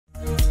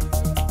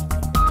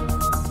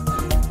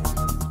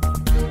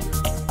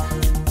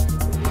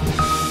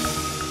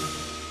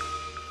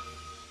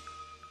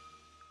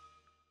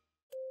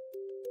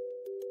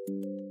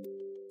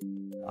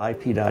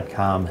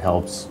IP.com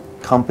helps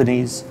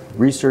companies,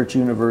 research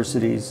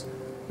universities,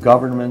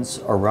 governments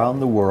around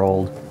the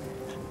world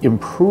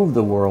improve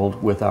the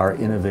world with our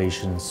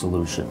innovation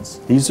solutions.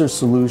 These are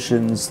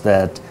solutions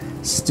that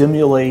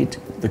stimulate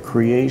the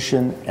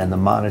creation and the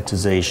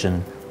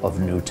monetization of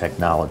new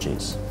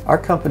technologies. Our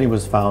company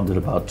was founded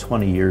about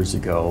 20 years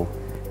ago,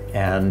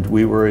 and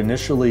we were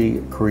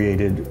initially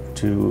created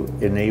to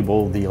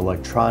enable the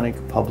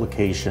electronic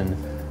publication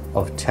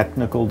of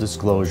technical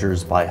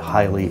disclosures by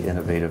highly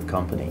innovative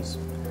companies.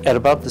 At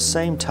about the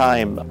same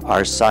time,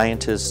 our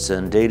scientists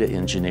and data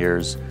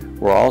engineers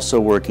were also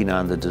working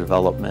on the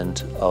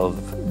development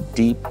of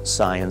deep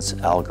science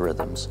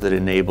algorithms that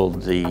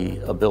enabled the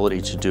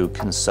ability to do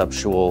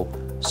conceptual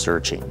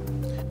searching.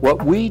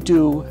 What we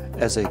do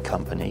as a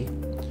company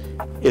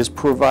is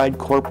provide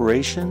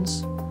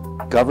corporations,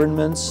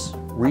 governments,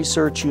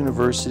 research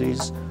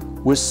universities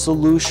with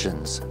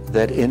solutions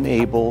that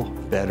enable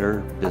better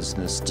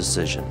business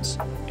decisions.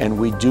 And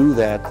we do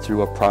that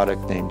through a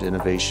product named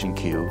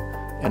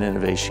InnovationQ and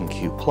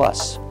InnovationQ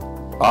Plus.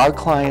 Our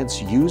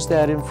clients use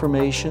that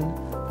information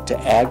to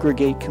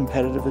aggregate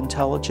competitive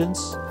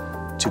intelligence,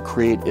 to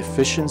create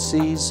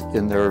efficiencies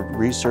in their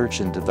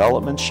research and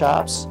development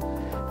shops,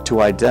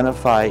 to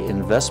identify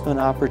investment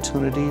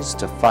opportunities,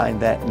 to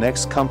find that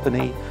next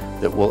company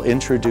that will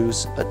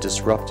introduce a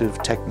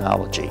disruptive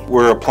technology.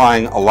 We're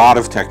applying a lot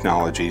of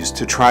technologies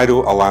to try to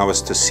allow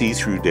us to see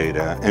through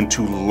data and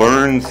to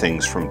learn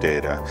things from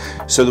data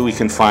so that we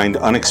can find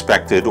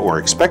unexpected or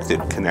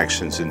expected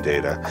connections in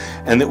data,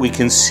 and that we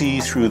can see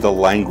through the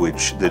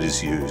language that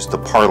is used, the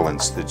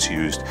parlance that's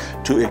used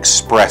to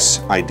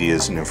express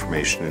ideas and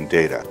information in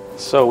data.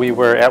 So we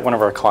were at one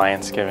of our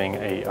clients giving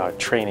a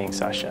training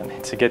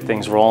session. To get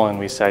things rolling,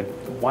 we said,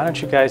 why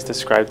don't you guys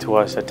describe to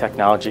us a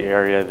technology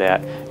area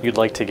that you'd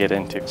like to get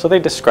into? So they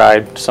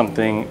described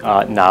something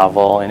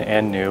novel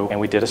and new, and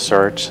we did a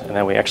search, and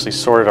then we actually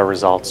sorted our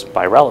results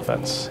by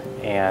relevance.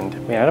 And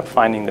we ended up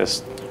finding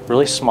this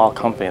really small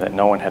company that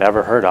no one had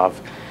ever heard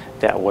of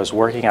that was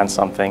working on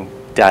something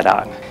dead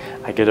on.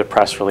 I get a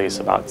press release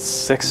about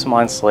 6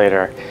 months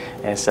later,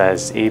 and it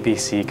says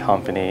ABC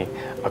company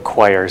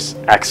acquires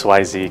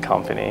XYZ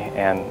company,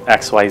 and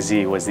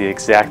XYZ was the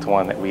exact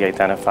one that we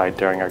identified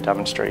during our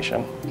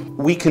demonstration.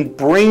 We can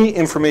bring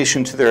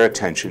information to their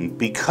attention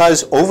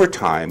because over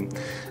time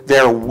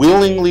they're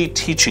willingly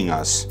teaching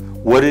us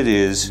what it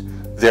is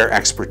their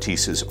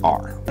expertises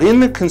are.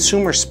 In the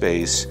consumer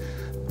space,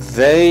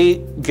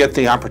 they get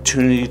the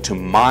opportunity to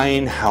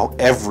mine how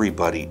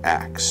everybody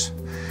acts.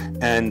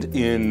 And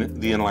in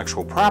the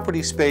intellectual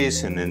property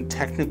space and in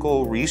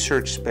technical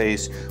research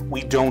space,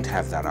 we don't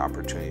have that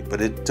opportunity. But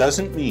it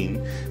doesn't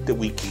mean that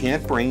we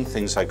can't bring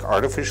things like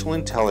artificial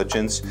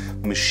intelligence,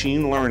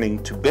 machine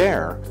learning to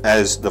bear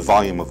as the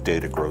volume of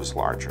data grows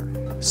larger.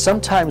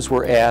 Sometimes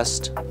we're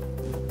asked,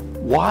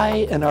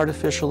 why an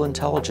artificial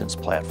intelligence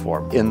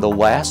platform? In the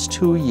last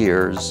 2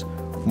 years,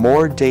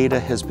 more data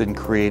has been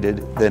created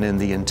than in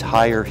the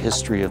entire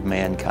history of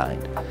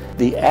mankind.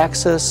 The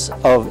access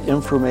of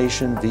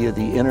information via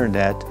the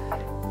internet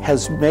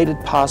has made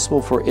it possible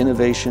for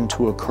innovation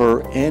to occur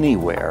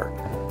anywhere.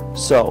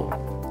 So,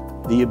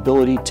 the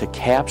ability to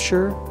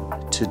capture,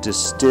 to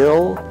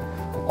distill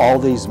all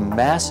these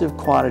massive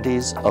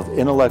quantities of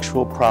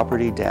intellectual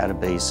property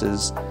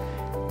databases,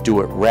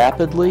 do it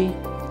rapidly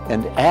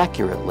and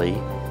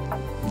accurately,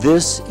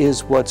 this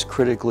is what's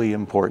critically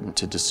important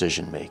to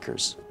decision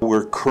makers.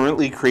 We're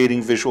currently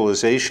creating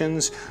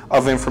visualizations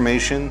of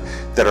information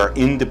that are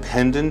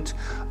independent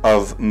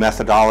of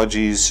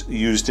methodologies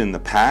used in the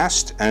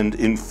past and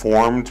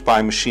informed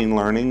by machine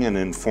learning and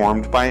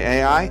informed by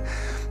AI,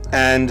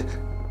 and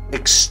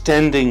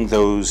extending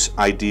those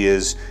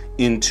ideas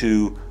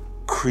into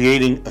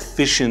creating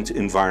efficient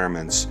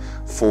environments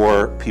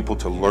for people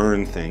to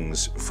learn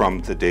things from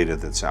the data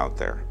that's out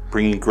there,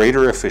 bringing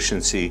greater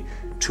efficiency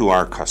to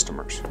our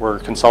customers. We're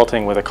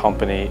consulting with a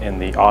company in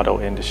the auto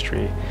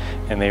industry,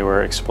 and they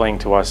were explaining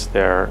to us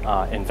their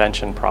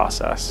invention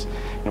process.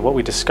 And what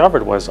we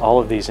discovered was all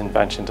of these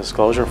invention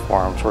disclosure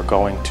forms were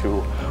going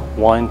to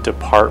one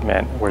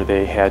department where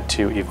they had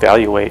to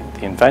evaluate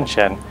the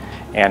invention,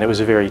 and it was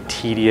a very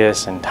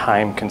tedious and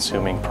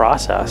time-consuming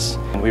process.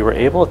 And we were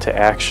able to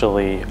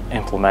actually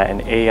implement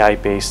an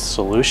AI-based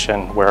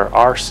solution where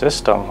our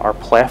system, our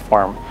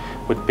platform,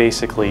 would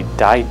basically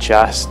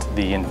digest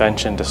the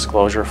invention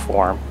disclosure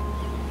form,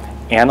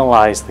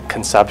 analyze the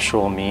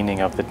conceptual meaning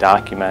of the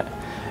document,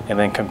 and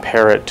then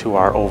compare it to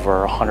our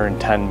over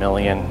 110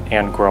 million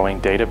and growing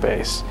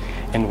database.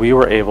 And we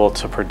were able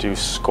to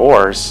produce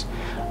scores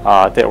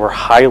that were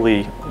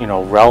highly,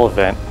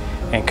 relevant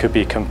and could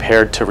be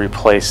compared to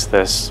replace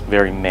this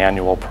very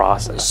manual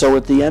process. So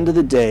at the end of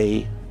the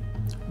day,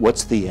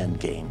 what's the end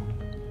game?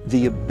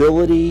 The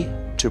ability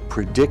to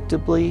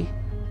predictably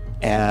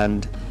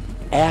and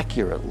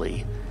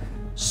accurately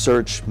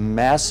search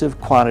massive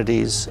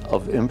quantities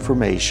of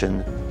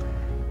information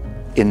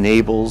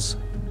enables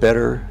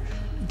better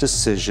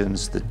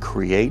decisions that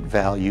create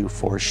value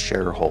for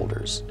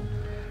shareholders.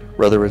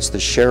 Whether it's the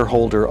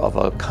shareholder of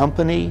a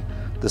company,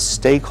 the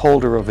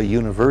stakeholder of a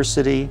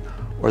university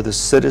or the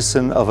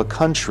citizen of a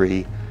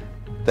country,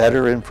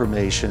 better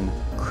information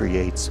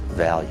creates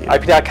value.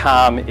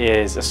 IP.com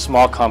is a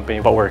small company,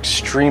 but we're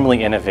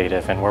extremely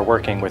innovative, and we're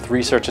working with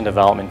research and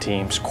development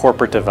teams,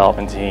 corporate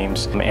development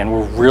teams, and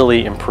we're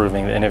really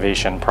improving the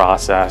innovation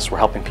process. We're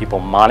helping people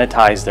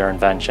monetize their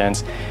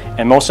inventions,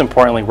 and most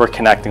importantly, we're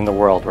connecting the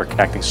world. We're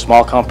connecting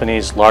small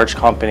companies, large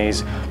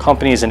companies,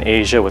 companies in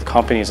Asia with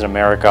companies in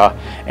America,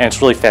 and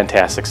it's really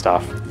fantastic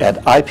stuff.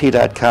 At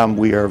IP.com,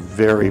 we are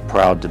very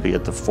proud to be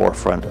at the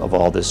forefront of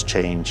all this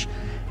change,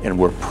 and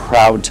we're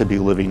proud to be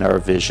living our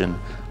vision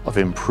of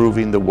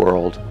improving the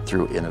world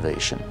through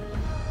innovation.